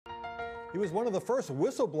He was one of the first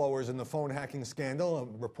whistleblowers in the phone hacking scandal, a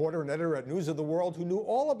reporter and editor at News of the World who knew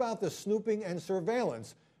all about the snooping and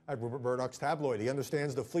surveillance at Rupert Murdoch's tabloid. He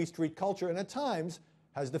understands the Fleet Street culture and at times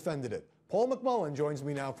has defended it. Paul McMullan joins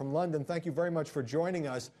me now from London. Thank you very much for joining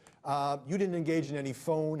us. You didn't engage in any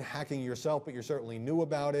phone hacking yourself, but you certainly knew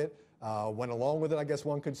about it, went along with it, I guess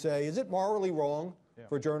one could say. Is it morally wrong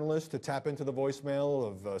for journalists to tap into the voicemail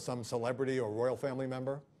of some celebrity or royal family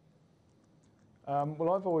member?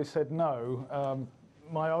 Well, I've always said no.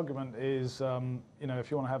 My argument is, you know,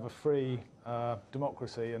 if you want to have a free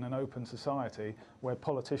democracy and an open society where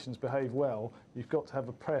politicians behave well, you've got to have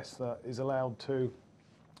a press that is allowed to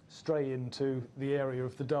stray into the area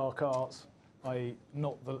of the dark arts, i.e.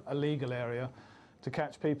 not the illegal area, to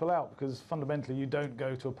catch people out, because fundamentally you don't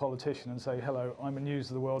go to a politician and say, hello, I'm a News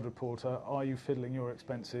of the World reporter, are you fiddling your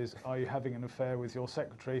expenses, are you having an affair with your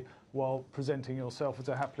secretary while presenting yourself as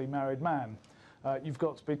a happily married man? You've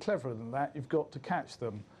got to be cleverer than that, you've got to catch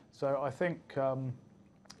them. So I think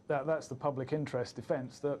that's the public interest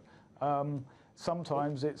defence, that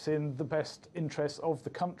sometimes it's in the best interests of the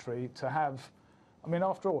country to have, I mean,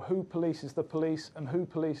 after all, who polices the police and who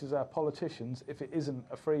polices our politicians if it isn't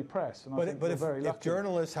a free press? And but if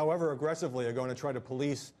journalists, however aggressively, are going to try to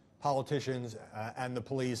police politicians and the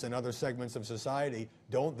police and other segments of society,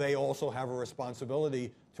 don't they also have a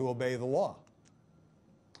responsibility to obey the law?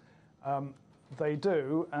 They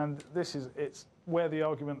do, and it's where the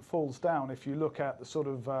argument falls down. If you look at the sort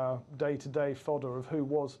of day-to-day fodder of who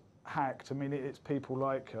was hacked, I mean, it's people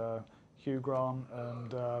like Hugh Grant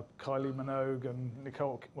and Kylie Minogue and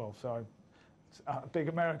Nicole, well, sorry, big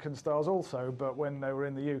American stars also, but when they were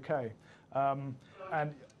in the UK.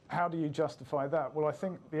 And how do you justify that? Well, I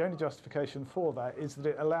think the only justification for that is that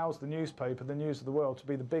it allows the newspaper, the News of the World, to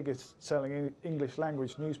be the biggest selling English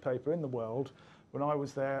language newspaper in the world. When I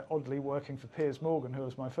was there, oddly, working for Piers Morgan, who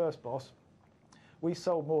was my first boss, we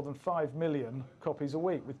sold more than 5 million copies a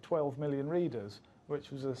week with 12 million readers,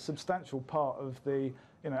 which was a substantial part of the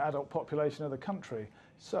adult population of the country.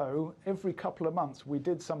 So every couple of months we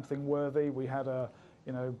did something worthy. We had a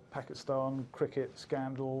Pakistan cricket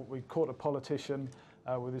scandal. We caught a politician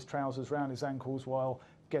with his trousers round his ankles while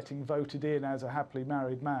getting voted in as a happily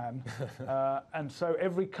married man. And so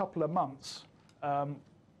every couple of months,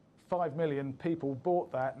 5 million people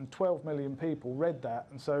bought that and 12 million people read that.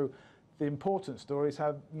 And so the important stories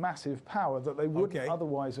have massive power that they wouldn't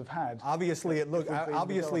otherwise have had. Obviously,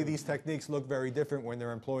 obviously these techniques look very different when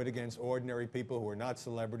they're employed against ordinary people who are not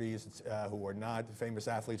celebrities, who are not famous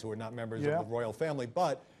athletes, who are not members of the royal family.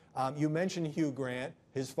 But you mentioned Hugh Grant.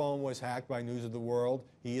 His phone was hacked by News of the World.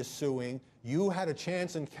 He is suing. You had a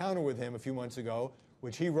chance encounter with him a few months ago,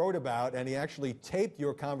 which he wrote about, and he actually taped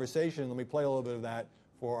your conversation. Let me play a little bit of that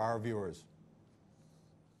for our viewers.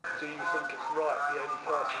 Do you think it's right the only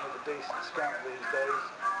person with a decent scamp these days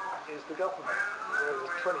is the government? Whereas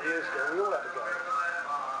 20 years ago we all had a go.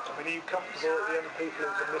 I mean, are you comfortable that the only people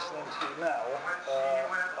who've been listening to you now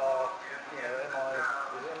are,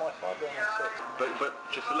 MI5 or MI6? But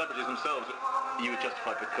just celebrities themselves, you would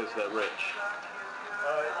justify because they're rich?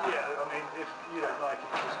 Yeah, I mean, if you don't like it,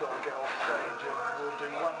 you just got to get off stage and we'll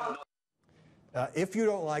do one more. If you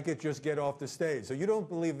don't like it, just get off the stage. So you don't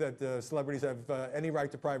believe that celebrities have any right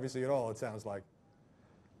to privacy at all, it sounds like.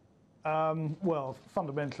 Well,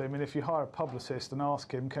 fundamentally, I mean, if you hire a publicist and ask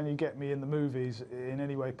him, can you get me in the movies in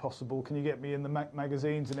any way possible? Can you get me in the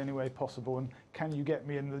magazines in any way possible? And can you get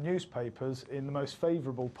me in the newspapers in the most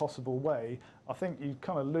favourable possible way? I think you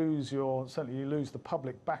kind of certainly you lose the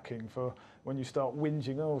public backing for when you start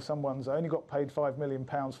whinging, oh, someone's only got paid £5 million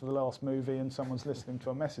for the last movie and someone's listening to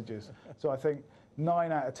our messages. So I think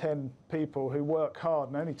 9 out of 10 people who work hard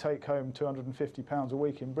and only take home £250 a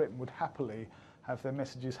week in Britain would happily have their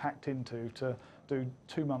messages hacked into to do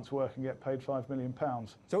 2 months' work and get paid £5 million.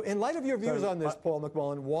 So in light of your views on this, Paul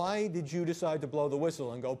McMullan, why did you decide to blow the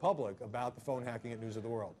whistle and go public about the phone hacking at News of the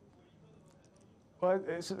World? Well,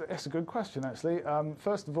 it's a good question, actually.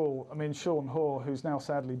 First of all, I mean, Sean Hoare, who's now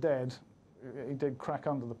sadly dead, he did crack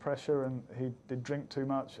under the pressure and he did drink too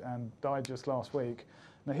much and died just last week.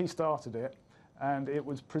 Now, he started it, and it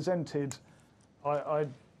was presented,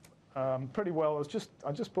 pretty well.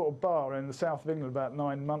 I just bought a bar in the south of England about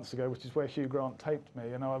 9 months ago, which is where Hugh Grant taped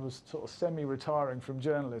me, and I was sort of semi-retiring from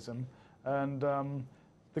journalism, and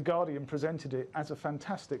The Guardian presented it as a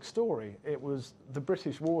fantastic story. It was the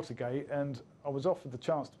British Watergate, and I was offered the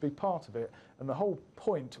chance to be part of it, and the whole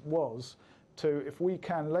point was to, if we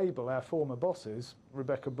can label our former bosses,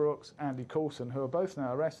 Rebecca Brooks, Andy Coulson, who are both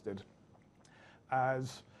now arrested,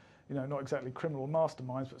 as not exactly criminal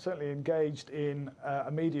masterminds, but certainly engaged in a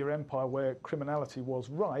media empire where criminality was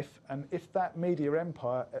rife. And if that media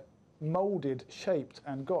empire moulded, shaped,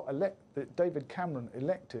 and got David Cameron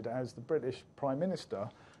elected as the British Prime Minister,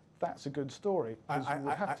 that's a good story. I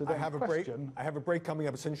have a break coming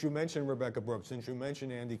up. Since you mentioned Rebecca Brooks, since you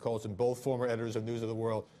mentioned Andy Coulson, both former editors of News of the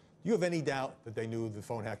World, do you have any doubt that they knew the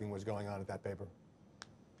phone hacking was going on at that paper?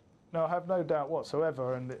 No, I have no doubt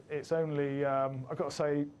whatsoever, and it's only, I've got to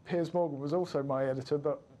say, Piers Morgan was also my editor,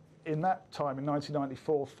 but in that time, in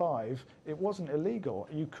 1994-5, it wasn't illegal.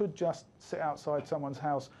 You could just sit outside someone's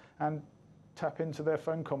house and tap into their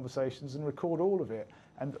phone conversations and record all of it,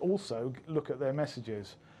 and also look at their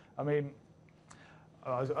messages. I mean,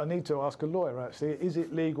 I need to ask a lawyer, actually, is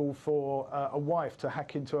it legal for a wife to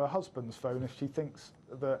hack into her husband's phone if she thinks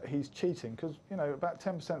that he's cheating? Because, you know, about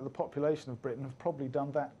 10% of the population of Britain have probably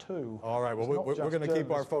done that too. All right, well, we're going to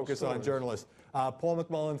keep our focus on journalists. Paul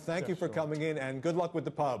McMullan, thank you for coming in, and good luck with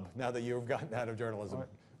the pub now that you've gotten out of journalism. Right.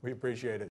 We appreciate it.